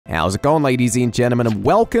How's it going, ladies and gentlemen, and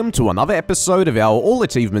welcome to another episode of our All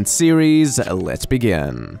Achievement series. Let's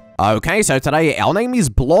begin. Okay, so today our name is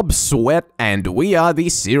Blob Sweat, and we are the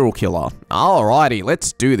serial killer. Alrighty,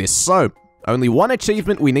 let's do this. So, only one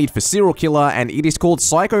achievement we need for serial killer, and it is called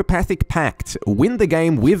Psychopathic Pact. Win the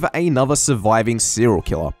game with another surviving serial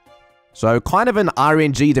killer. So, kind of an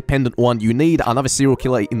RNG dependent one. You need another serial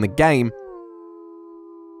killer in the game.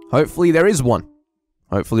 Hopefully there is one.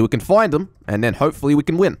 Hopefully we can find them, and then hopefully we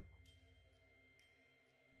can win.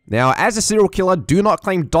 Now, as a serial killer, do not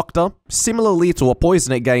claim Doctor. Similarly to a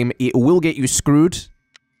Poisoner game, it will get you screwed.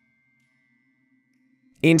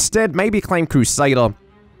 Instead, maybe claim Crusader.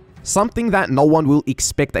 Something that no one will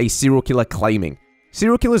expect a serial killer claiming.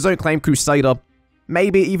 Serial killers don't claim Crusader.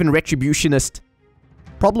 Maybe even Retributionist.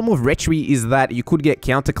 Problem with Retri is that you could get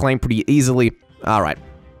counterclaim pretty easily. Alright.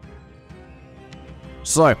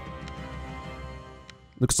 So,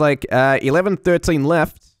 looks like 11-13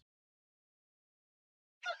 left.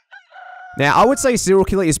 Now, I would say serial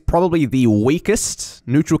killer is probably the weakest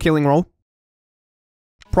neutral killing role.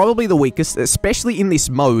 Probably the weakest, especially in this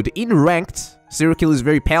mode. In ranked, serial killer is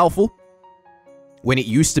very powerful. When it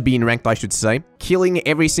used to be in ranked, I should say. Killing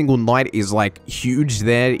every single night is like huge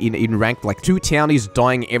there in ranked. Like 2 townies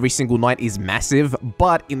dying every single night is massive.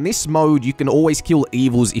 But in this mode, you can always kill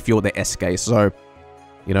evils if you're the SK. So,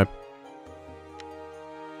 you know.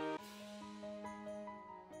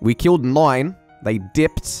 We killed 9. They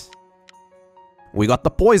dipped. We got the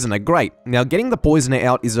Poisoner. Great. Now, getting the Poisoner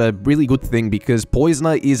out is a really good thing because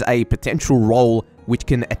Poisoner is a potential role which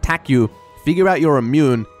can attack you, figure out you're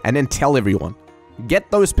immune, and then tell everyone.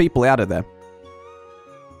 Get those people out of there.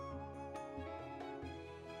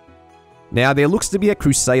 Now, there looks to be a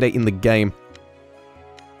Crusader in the game.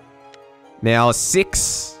 Now,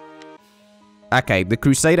 6. Okay, the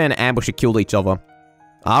Crusader and Ambusher killed each other.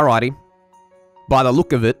 Alrighty. By the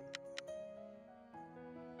look of it.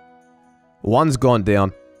 1's gone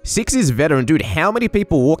down. 6 is Veteran. Dude, how many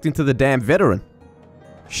people walked into the damn Veteran?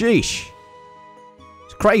 Sheesh.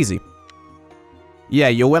 It's crazy. Yeah,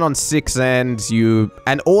 you went on 6 and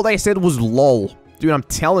all they said was lol. Dude, I'm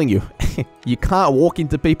telling you. You can't walk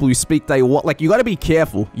into people who speak they want. Like, you gotta be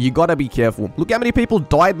careful. You gotta be careful. Look how many people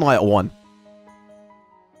died night 1.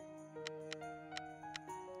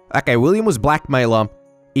 Okay, William was Blackmailer.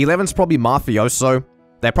 11's probably Mafioso.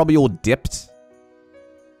 They probably all dipped.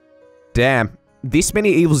 Damn. This many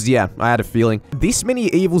evils, yeah, I had a feeling. This many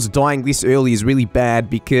evils dying this early is really bad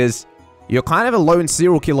because you're kind of a lone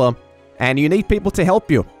serial killer and you need people to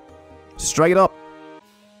help you. Straight up.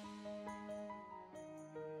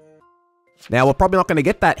 Now, we're probably not going to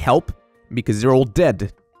get that help because they're all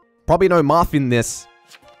dead. Probably no Marth in this.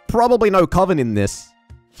 Probably no Coven in this.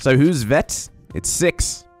 So who's Vet? It's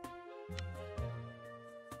 6.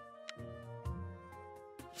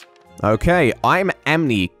 Okay, I'm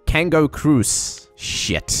Amni. Kango Cruz.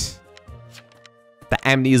 Shit. The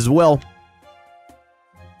Amni as well.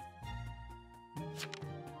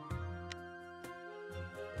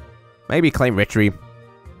 Maybe claim Retri.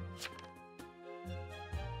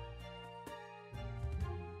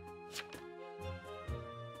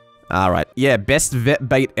 Alright. Yeah, best vet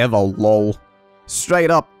bait ever, lol. Straight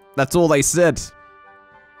up. That's all they said.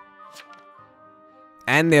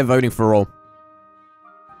 And they're voting for all.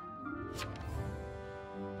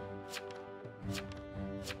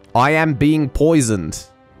 I am being poisoned.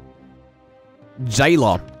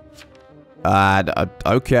 Jailer.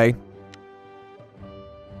 Okay.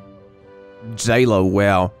 Jailer,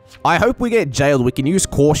 wow. I hope we get jailed. We can use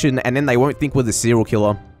caution and then they won't think we're the serial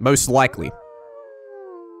killer. Most likely.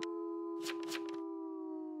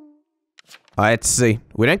 Alright, let's see.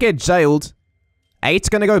 We don't get jailed. 8's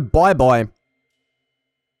gonna go bye-bye.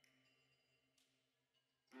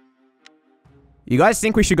 You guys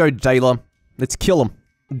think we should go jailer? Let's kill him.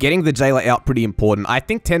 Getting the jailer out pretty important. I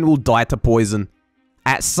think 10 will die to poison.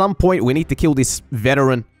 At some point, we need to kill this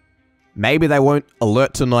Veteran. Maybe they won't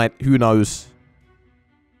alert tonight. Who knows?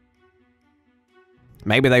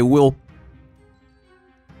 Maybe they will.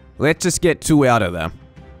 Let's just get 2 out of there.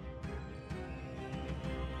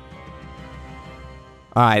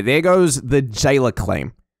 Alright, there goes the jailer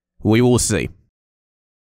claim. We will see.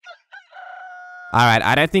 Alright,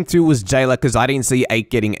 I don't think 2 was jailer because I didn't see 8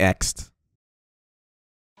 getting X'd.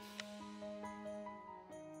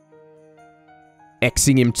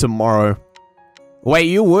 Xing him tomorrow. Wait,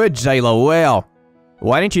 you were jailer, wow.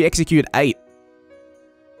 Why didn't you execute 8?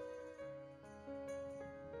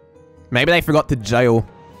 Maybe they forgot to jail.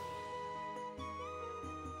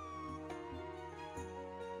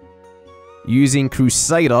 Using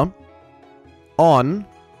Crusader on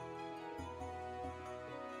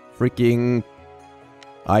freaking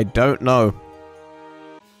I don't know.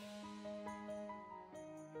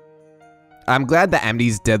 I'm glad that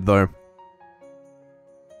Amne's dead, though.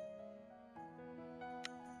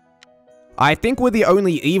 I think we're the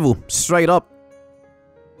only evil, straight up.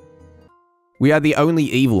 We are the only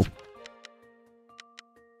evil.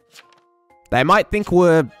 They might think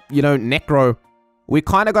we're, you know, necro. We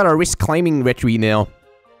kind of got to risk claiming Retry now.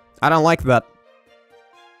 I don't like that.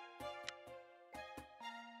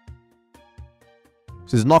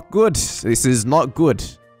 This is not good. This is not good.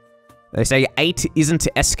 They say 8 isn't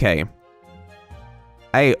SK.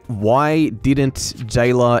 Hey, why didn't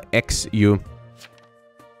Jailer X you?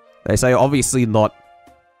 They say obviously not.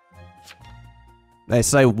 They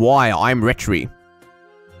say why? I'm Retry.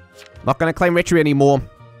 Not gonna claim Retry anymore.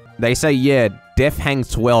 They say yeah, Def Hang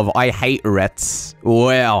 12. I hate rats.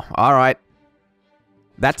 Well, alright.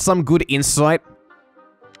 That's some good insight.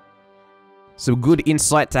 Some good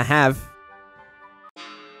insight to have.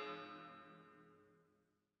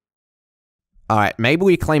 Alright, maybe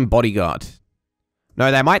we claim Bodyguard. No,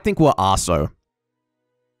 they might think we're arso.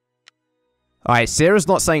 Alright, Sarah's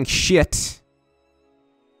not saying shit.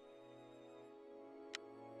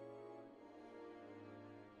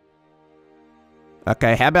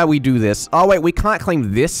 Okay, how about we do this? Oh wait, we can't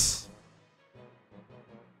claim this.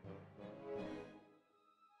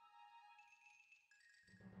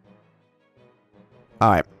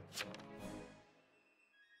 Alright.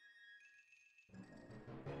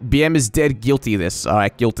 BM is dead, guilty this.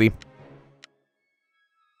 Alright, guilty.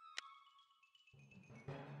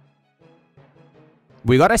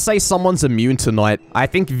 We gotta say someone's immune tonight. I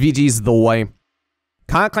think Vigi's the way.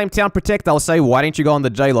 Can't claim Town Protect, I'll say, why didn't you go on the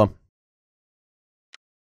Jailer?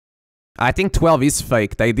 I think 12 is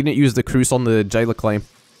fake. They didn't use the Cruise on the Jailer claim.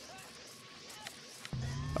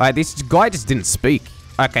 Alright, this guy just didn't speak.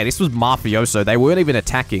 Okay, this was Mafioso. They weren't even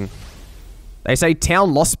attacking. They say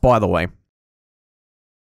Town lost, by the way.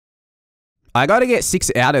 I gotta get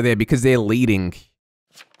 6 out of there because they're leading.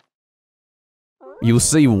 You'll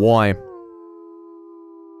see why.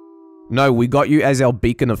 No, we got you as our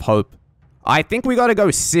beacon of hope. I think we gotta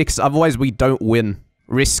go 6, otherwise we don't win.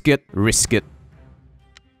 Risk it, risk it.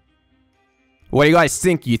 What do you guys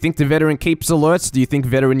think? You think the veteran keeps alerts? Do you think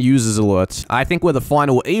veteran uses alerts? I think we're the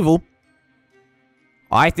final evil.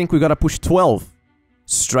 I think we gotta push 12.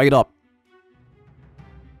 Straight up.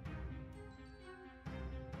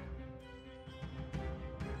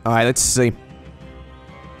 Alright, let's see.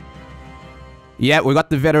 Yeah, we got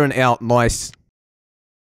the veteran out. Nice.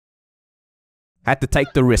 Had to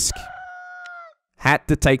take the risk. Had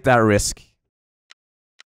to take that risk.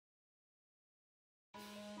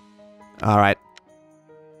 Alright.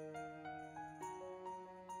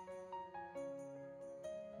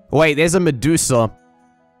 Wait, there's a Medusa.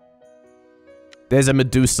 There's a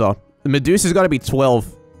Medusa. The Medusa's gotta be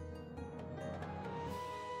 12.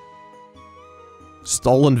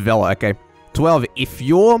 Stolen Vela, okay. 12, if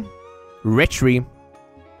you're Retry,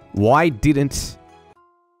 why didn't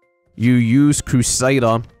you use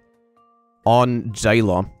Crusader on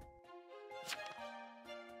Jailer?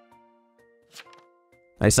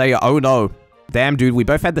 They say, oh no. Damn, dude, we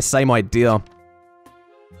both had the same idea.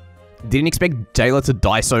 Didn't expect Jailer to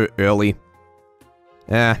die so early.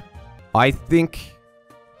 Yeah, I think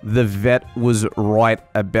the vet was right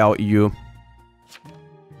about you.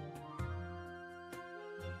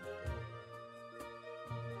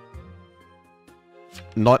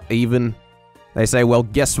 Not even. They say, well,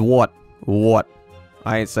 guess what? What?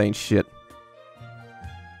 I ain't saying shit.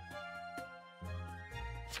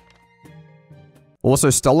 Also,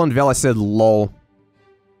 Stolen Vela said lol.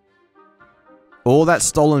 All that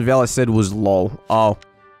Stolen Vela said was lol. Oh.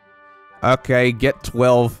 Okay, get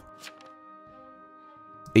 12.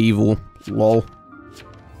 Evil. Lol.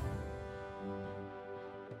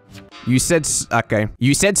 You said... Okay.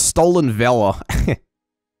 You said Stolen Vela.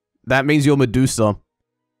 That means you're Medusa.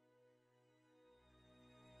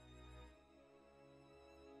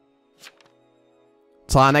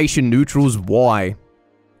 Tarnation Neutrals, why?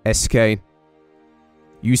 SK.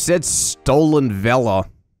 You said Stolen Vela.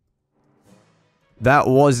 That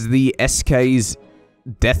was the SK's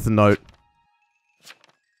death note.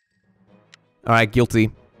 Alright,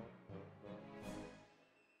 guilty.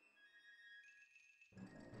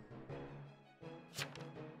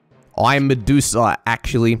 I'm Medusa,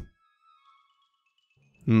 actually.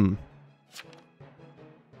 Who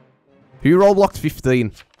rollblocked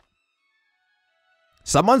 15?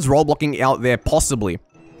 Someone's rollblocking out there, possibly.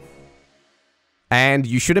 And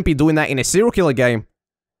you shouldn't be doing that in a serial killer game.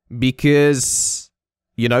 Because,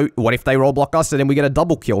 you know, what if they rollblock us and then we get a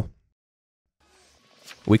double kill?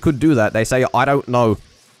 We could do that. They say, I don't know.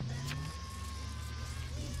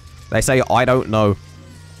 They say, I don't know.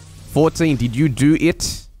 14, did you do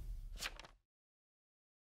it?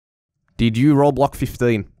 Did you Roblox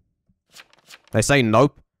 15? They say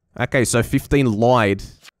nope. Okay, so 15 lied.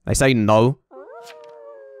 They say no.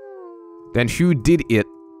 Then who did it?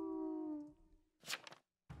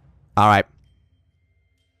 Alright.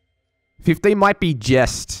 15 might be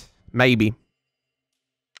jest. Maybe.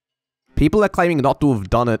 People are claiming not to have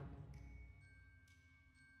done it.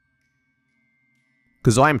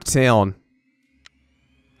 Because I'm Town.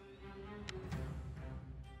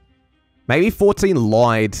 Maybe 14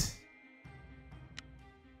 lied.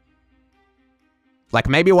 Like,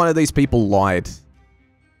 maybe one of these people lied.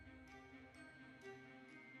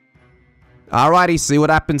 Alrighty, see what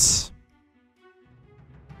happens.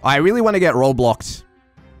 I really want to get Robloxed.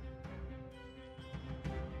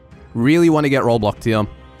 Really want to get Robloxed here.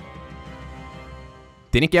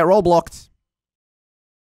 Didn't get Robloxed.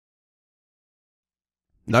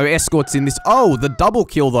 No escorts in this. Oh, the double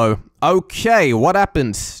kill though. Okay, what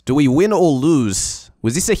happened? Do we win or lose?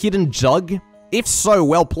 Was this a hidden jug? If so,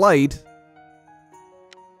 well played.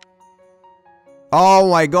 Oh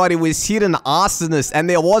my god, it was hidden arsonist and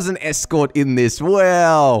there was an escort in this.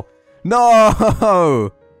 Well,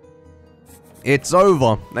 no. It's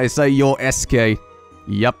over. They say you're SK.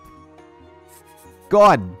 Yep.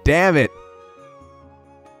 God damn it.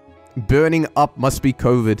 Burning up must be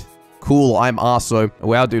COVID. Cool, I'm Arso.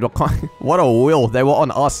 Wow, dude, what a will. They were on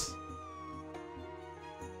us.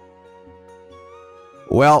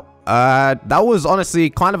 Well, that was honestly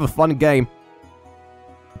kind of a fun game.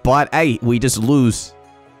 But, hey, we just lose.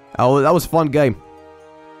 Oh, that was a fun game.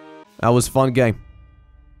 That was a fun game.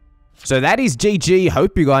 So that is GG.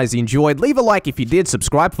 Hope you guys enjoyed. Leave a like if you did.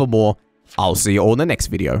 Subscribe for more. I'll see you all in the next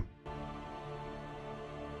video.